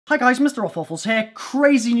Hi guys, MrRoflWaffles here.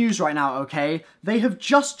 Crazy news right now, okay? They have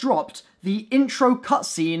just dropped the intro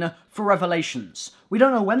cutscene for Revelations. We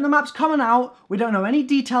don't know when the map's coming out, we don't know any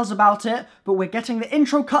details about it, but we're getting the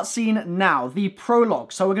intro cutscene now, the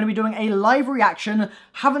prologue. So we're going to be doing a live reaction,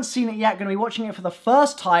 haven't seen it yet, going to be watching it for the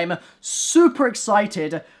first time, super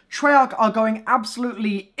excited. Treyarch are going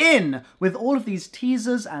absolutely in with all of these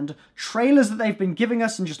teasers and trailers that they've been giving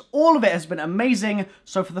us, and just all of it has been amazing.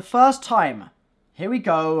 So for the first time, here we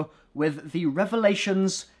go with the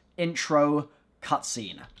Revelations intro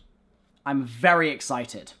cutscene. I'm very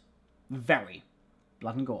excited. Very.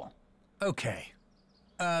 Blood and gore. Okay.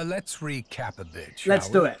 Let's recap a bit, shall Let's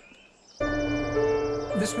do it.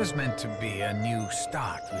 This was meant to be a new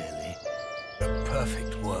start, really. A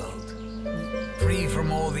perfect world. Free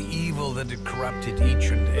from all the evil that had corrupted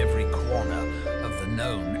each and every corner of the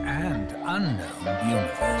known and unknown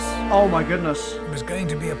universe. Oh my goodness. It was going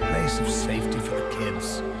to be a place of safety for the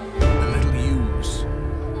kids. The little yous.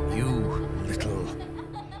 You little...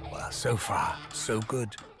 Well, so far, so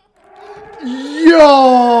good.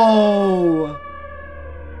 Yo!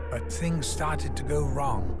 But things started to go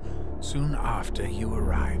wrong soon after you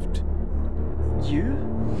arrived. You?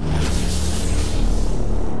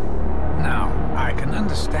 Now, I can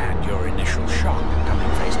understand your initial shock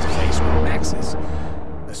coming face to face with Maxis,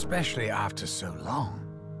 especially after so long.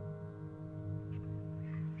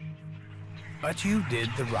 But you did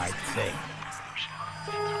the right thing.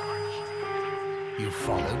 You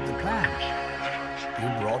followed the plan. You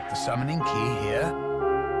brought the summoning key here,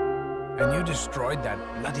 and you destroyed that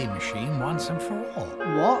bloody machine once and for all.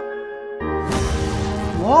 What?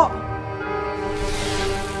 What?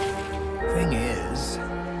 Thing is,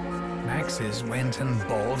 Maxis went and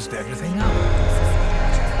ballsed everything up.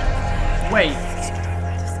 Wait.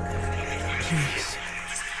 Please,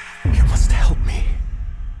 you must help me.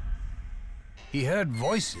 He heard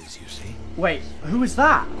voices, you see. Wait, who is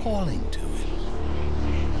that? Calling to him.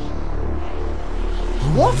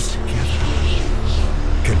 What? Together,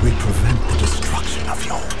 can we prevent the destruction of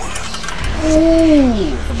your world?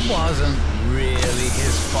 Ooh! It wasn't really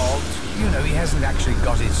his fault. You know, he hasn't actually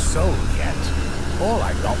got his soul yet. All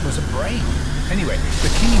I got was a brain. Anyway, the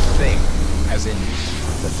key thing, as in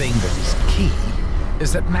the thing that is key,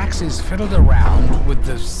 is that Maxis fiddled around with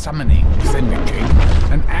the summoning thingamajig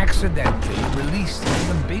and accidentally released an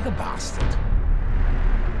even bigger bastard.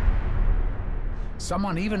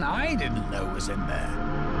 Someone even I didn't know was in there.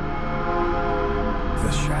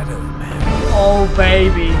 The Shadow Man. Oh,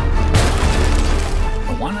 baby.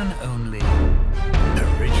 The one and only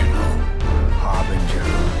original Harbinger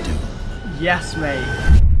of Doom. Yes, mate.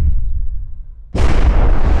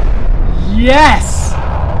 Yes!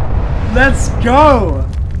 Let's go!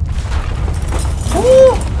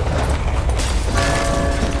 Ooh.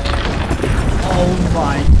 Oh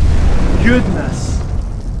my goodness.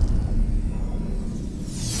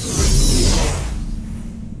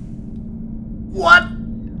 What?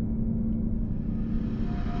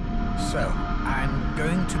 So, I'm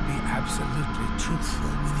going to be absolutely truthful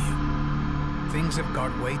with you. Things have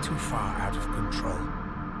got way too far out of control.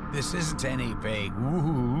 This isn't any vague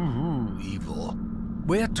woo-hoo evil.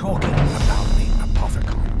 We're talking about the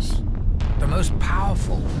Apothecons. The most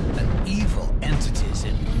powerful and evil entities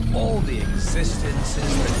in all the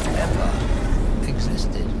existences that ever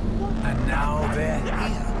existed. And now they're here,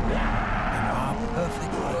 in our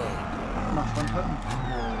perfect world.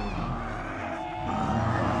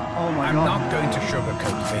 Oh my I'm god. not going to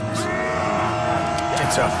sugarcoat things.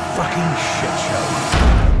 It's a fucking shit show.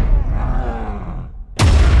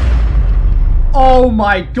 Oh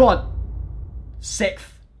my god.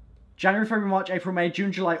 6th. January, February, March, April, May,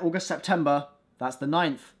 June, July, August, September. That's the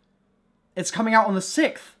 9th. It's coming out on the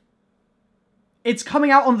 6th. It's coming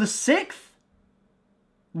out on the 6th?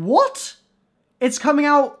 What? It's coming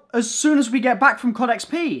out as soon as we get back from CoD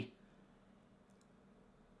XP.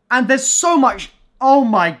 And there's so much... Oh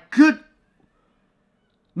my good...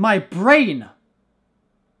 My brain.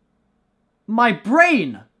 My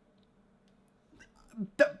brain.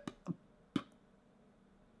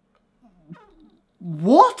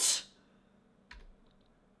 What?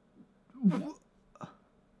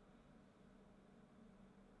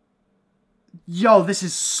 Yo, this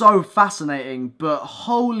is so fascinating, but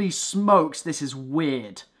holy smokes, this is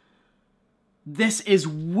weird. This is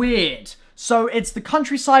weird. So it's the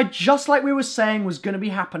countryside, just like we were saying was going to be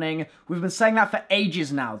happening. We've been saying that for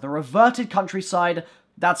ages now. The reverted countryside,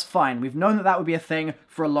 that's fine. We've known that that would be a thing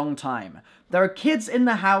for a long time. There are kids in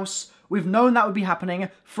the house We've known that would be happening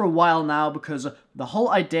for a while now because the whole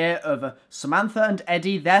idea of Samantha and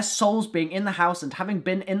Eddie, their souls being in the house and having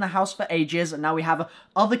been in the house for ages, and now we have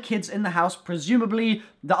other kids in the house, presumably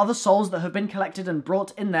the other souls that have been collected and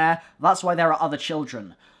brought in there. That's why there are other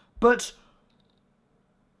children. But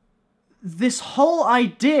this whole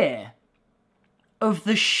idea of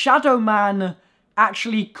the Shadow Man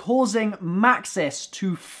actually causing Maxis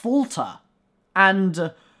to falter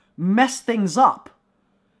and mess things up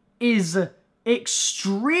is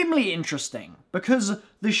extremely interesting, because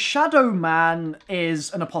the Shadow Man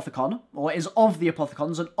is an Apothicon, or is of the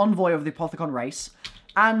Apothicons, an envoy of the Apothicon race,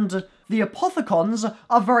 and the Apothicons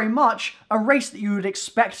are very much a race that you would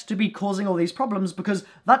expect to be causing all these problems, because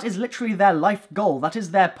that is literally their life goal. That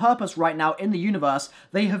is their purpose right now in the universe.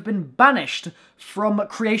 They have been banished from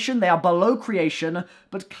creation. They are below creation,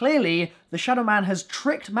 but clearly the Shadow Man has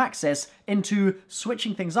tricked Maxis into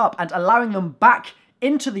switching things up and allowing them back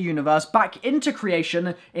into the universe, back into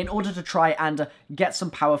creation, in order to try and get some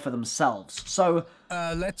power for themselves. So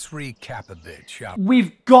let's recap a bit, shall we?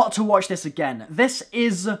 We've got to watch this again. This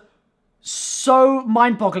is so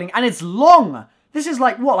mind-boggling, and it's long. This is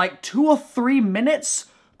like, what, like 2 or 3 minutes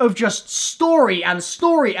of just story and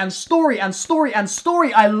story and story and story and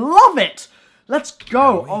story. I love it. Let's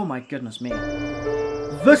go. Oh my goodness me.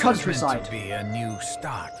 The countryside. This was meant to be a new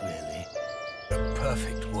start, really. The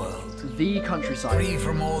perfect world. The countryside. Free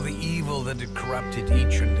from all the evil that had corrupted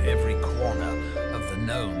each and every corner of the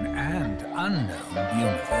known and unknown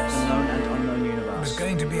universe. The known and unknown It universe. was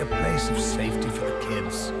going to be a place of safety for the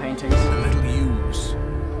kids. Paintings. The little yous.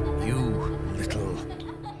 You little...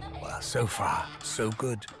 Well, so far, so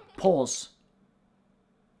good. Pause.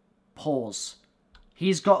 Pause.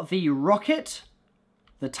 He's got the rocket,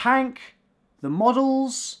 the tank, the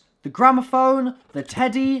models, the gramophone, the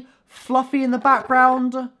teddy, Fluffy in the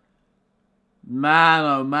background. Man,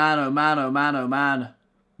 oh man, oh man, oh man, oh man.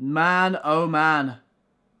 Man, oh man.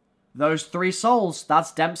 Those 3 souls.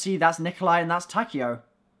 That's Dempsey, that's Nikolai, and that's Takio.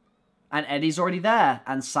 And Eddie's already there,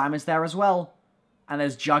 and Sam is there as well. And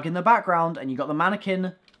there's Jug in the background, and you got the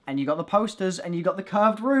mannequin, and you got the posters, and you got the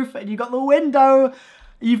curved roof, and you got the window.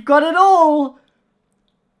 You've got it all.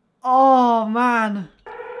 Oh, man.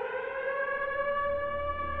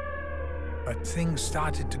 But things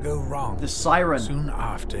started to go wrong. The siren. Soon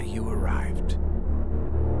after you arrived.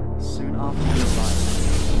 Soon after you arrived.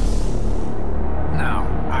 Now,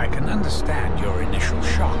 I can understand your initial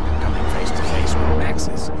shock coming face to face with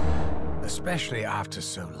Maxis, especially after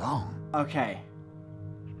so long. Okay.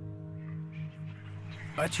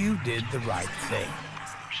 But you did the right thing.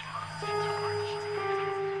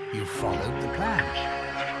 You followed the plan.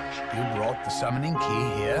 You brought the summoning key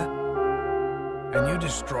here, and you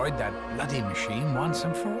destroyed that bloody machine once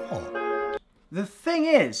and for all. The thing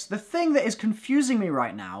is, the thing that is confusing me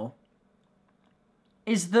right now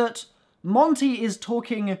is that Monty is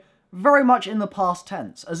talking very much in the past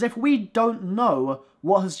tense, as if we don't know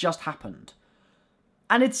what has just happened.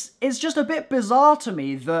 And it's just a bit bizarre to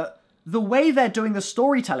me that the way they're doing the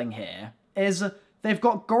storytelling here is they've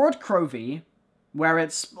got Gorod Crovey, where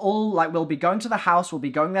it's all like, we'll be going to the house, we'll be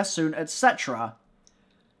going there soon, etc.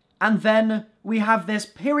 And then we have this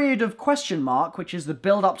period of question mark, which is the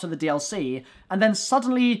build-up to the DLC, and then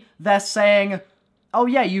suddenly they're saying, oh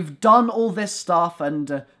yeah, you've done all this stuff,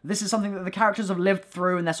 and this is something that the characters have lived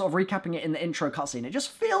through, and they're sort of recapping it in the intro cutscene. It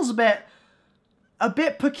just feels a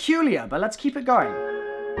bit peculiar, but let's keep it going.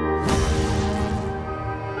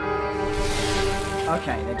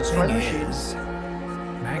 Okay, they destroyed the machines.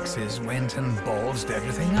 Maxis went and ballsed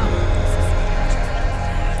everything up.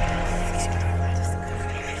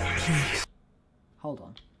 Please. Hold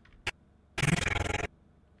on.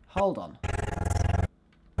 Hold on.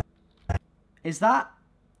 Is that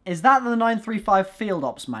the 935 Field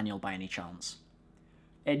Ops manual by any chance?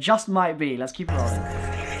 It just might be. Let's keep it rolling.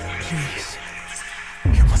 Please.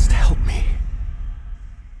 You must help me.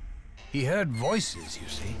 He heard voices, you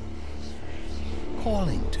see,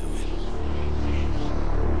 calling to him.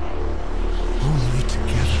 Only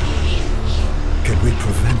together can we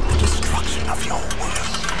prevent the destruction of your world.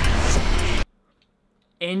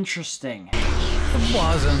 Interesting. It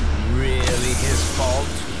wasn't really his fault.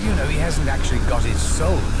 You know, he hasn't actually got his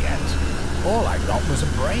soul yet. All I got was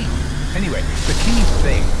a brain. Anyway, the key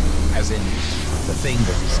thing, as in the thing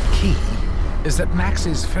that is key, is that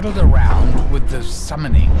Maxis fiddled around with the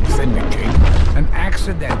summoning thingamajig and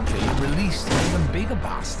accidentally released an even bigger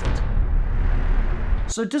bastard.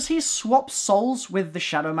 So does he swap souls with the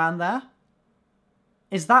Shadow Man there?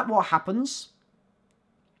 Is that what happens?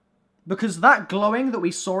 Because that glowing that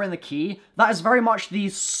we saw in the key, that is very much the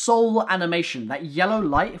soul animation. That yellow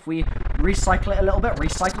light, if we recycle it a little bit.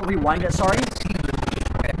 Rewind it, sorry.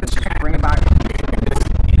 Bring it back.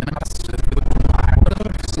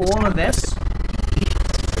 All of this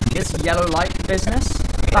yellow light business,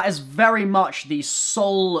 that is very much the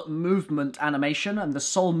soul movement animation and the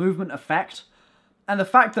soul movement effect. And the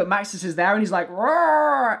fact that Maxis is there and he's like,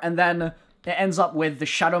 roar, and then it ends up with the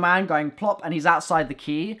Shadow Man going plop and he's outside the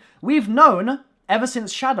key. We've known, ever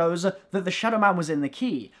since Shadows, that the Shadow Man was in the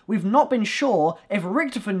key. We've not been sure if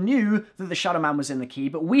Richtofer knew that the Shadow Man was in the key,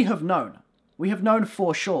 but we have known. We have known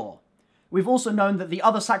for sure. We've also known that the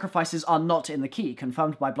other sacrifices are not in the key,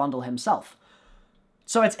 confirmed by Blundell himself.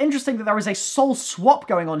 So it's interesting that there is a soul swap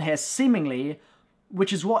going on here, seemingly,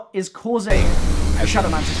 which is what is causing the Shadow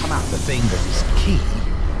Man to come out. The thing that is key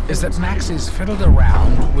is that Maxis fiddled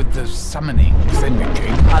around with the summoning thingamajig.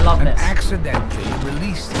 I love this. Accidentally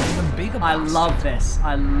released an even bigger boss. I love this.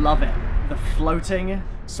 I love it. The floating.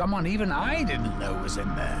 Someone even I didn't know was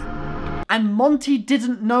in there. And Monty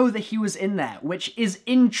didn't know that he was in there, which is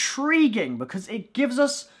intriguing because it gives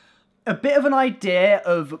us a bit of an idea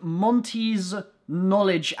of Monty's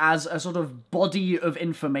knowledge as a sort of body of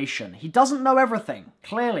information. He doesn't know everything,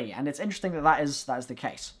 clearly, and it's interesting that that is the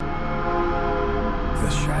case. The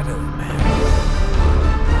Shadow Man.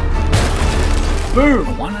 Boom!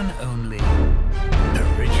 The one and only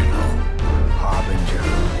original Harbinger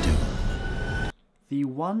of Doom. The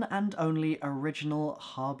one and only original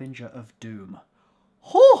Harbinger of Doom.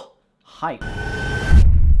 Whew! Hype.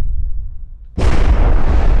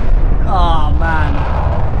 Oh, man.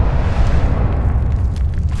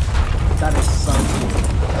 That is so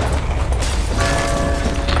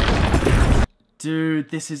cool. Dude,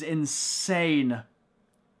 this is insane.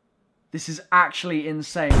 This is actually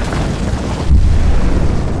insane.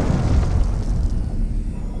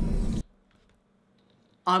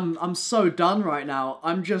 I'm so done right now.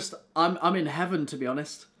 I'm in heaven, to be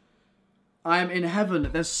honest. I am in heaven.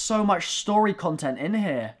 There's so much story content in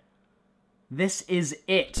here. This is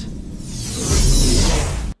it.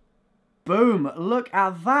 Boom, look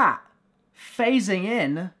at that. Phasing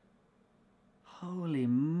in. Holy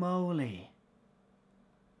moly.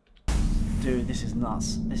 Dude, this is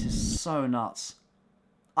nuts. This is so nuts.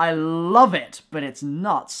 I love it, but it's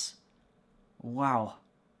nuts. Wow.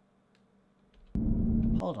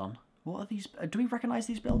 Hold on. What are these? Do we recognize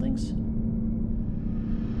these buildings?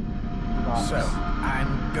 So,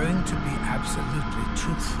 I'm going to be absolutely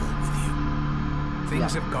truthful with you.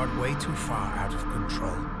 Things have got way too far out of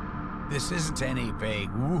control. This isn't any vague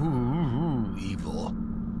evil.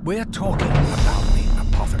 We're talking about the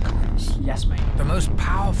Apothecons. Yes, mate. The most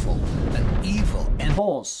powerful and evil and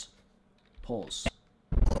Pause. Pause.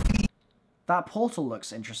 That portal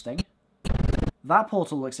looks interesting. That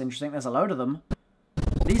portal looks interesting. There's a load of them.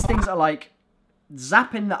 These things are like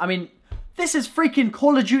zapping the... I mean, this is freaking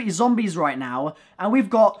Call of Duty Zombies right now, and we've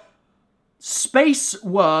got space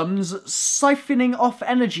worms siphoning off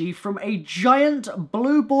energy from a giant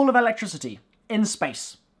blue ball of electricity in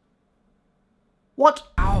space. What?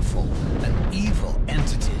 powerful and evil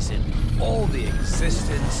entities in all the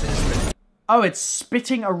existences that Oh, it's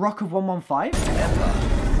spitting a rock of 115?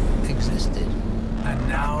 ever existed. And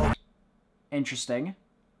now Interesting.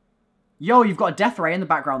 Yo, you've got a death ray in the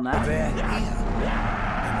background there. they're here. In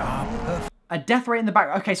our perfect A death ray in the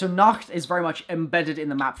back. Okay, so Nacht is very much embedded in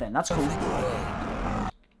the map then. That's cool.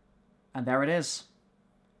 world. And there it is.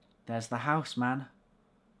 There's the house, man.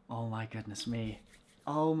 Oh my goodness me.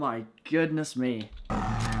 Oh my goodness me.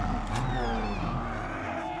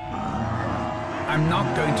 I'm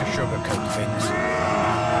not going to sugarcoat things.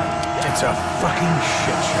 It's a fucking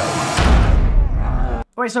shit show.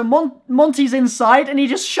 Wait, so Monty's inside and he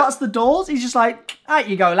just shuts the doors? He's just like, out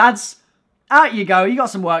you go, lads. Out you go. You got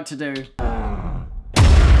some work to do.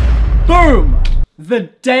 Boom! The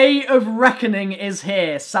Day of Reckoning is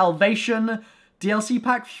here. Salvation, DLC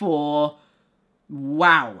Pack 4.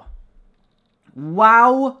 Wow.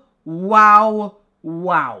 Wow. Wow.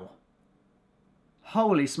 Wow.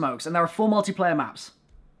 Holy smokes. And there are 4 multiplayer maps.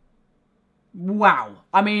 Wow.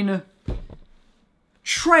 I mean...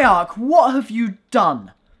 Treyarch, what have you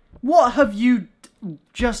done? What have you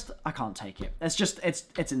just... I can't take it. It's just,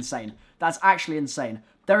 it's insane. That's actually insane.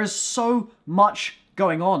 There is so much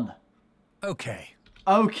going on. Okay.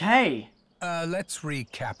 Okay. Let's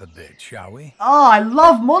recap a bit, shall we? Oh, I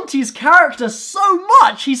love Monty's character so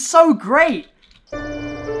much. He's so great.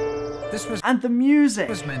 This was And the music.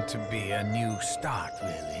 meant to be a new start,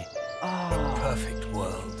 really. Oh. A perfect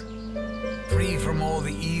world. Free from all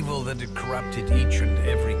the evil that had corrupted each and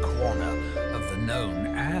every corner of the known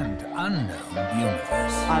and unknown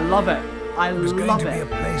universe. I love it. I It was going love to be a it.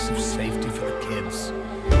 place of safety for the kids.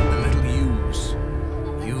 The little yous.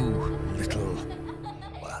 You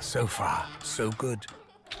So far, so good.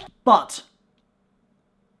 But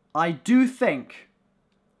I do think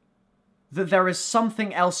that there is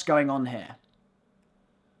something else going on here.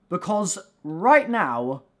 Because right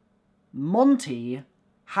now, Monty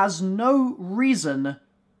has no reason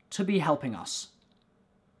to be helping us.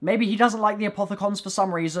 Maybe he doesn't like the Apothicons for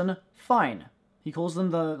some reason. Fine. He calls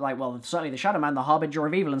them the, like, well, certainly the Shadow Man, the Harbinger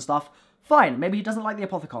of Evil and stuff. Fine. Maybe he doesn't like the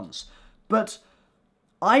Apothicons. But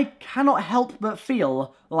I cannot help but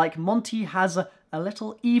feel like Monty has a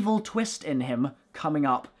little evil twist in him coming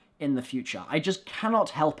up in the future. I just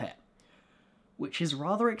cannot help it. Which is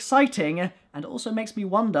rather exciting, and also makes me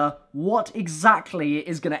wonder what exactly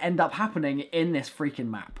is going to end up happening in this freaking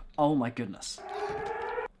map. Oh my goodness.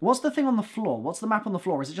 What's the thing on the floor? What's the map on the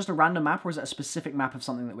floor? Is it just a random map, or is it a specific map of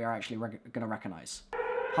something that we are actually going to recognize?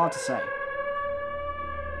 Hard to say.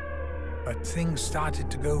 But things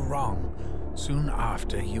started to go wrong soon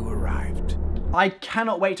after you arrived. I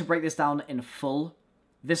cannot wait to break this down in full.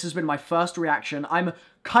 This has been my first reaction. I'm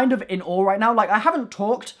kind of in awe right now. Like, I haven't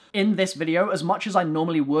talked in this video as much as I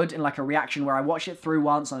normally would in like a reaction where I watch it through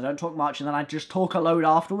once and I don't talk much and then I just talk a load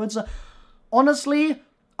afterwards. Honestly,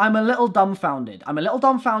 I'm a little dumbfounded. I'm a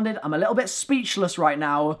little bit speechless right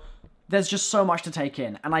now. There's just so much to take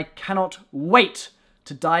in, and I cannot wait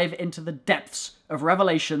to dive into the depths of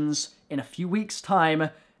Revelations in a few weeks' time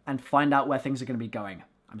and find out where things are going to be going.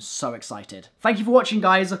 I'm so excited. Thank you for watching,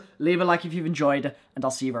 guys. Leave a like if you've enjoyed, and I'll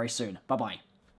see you very soon. Bye-bye.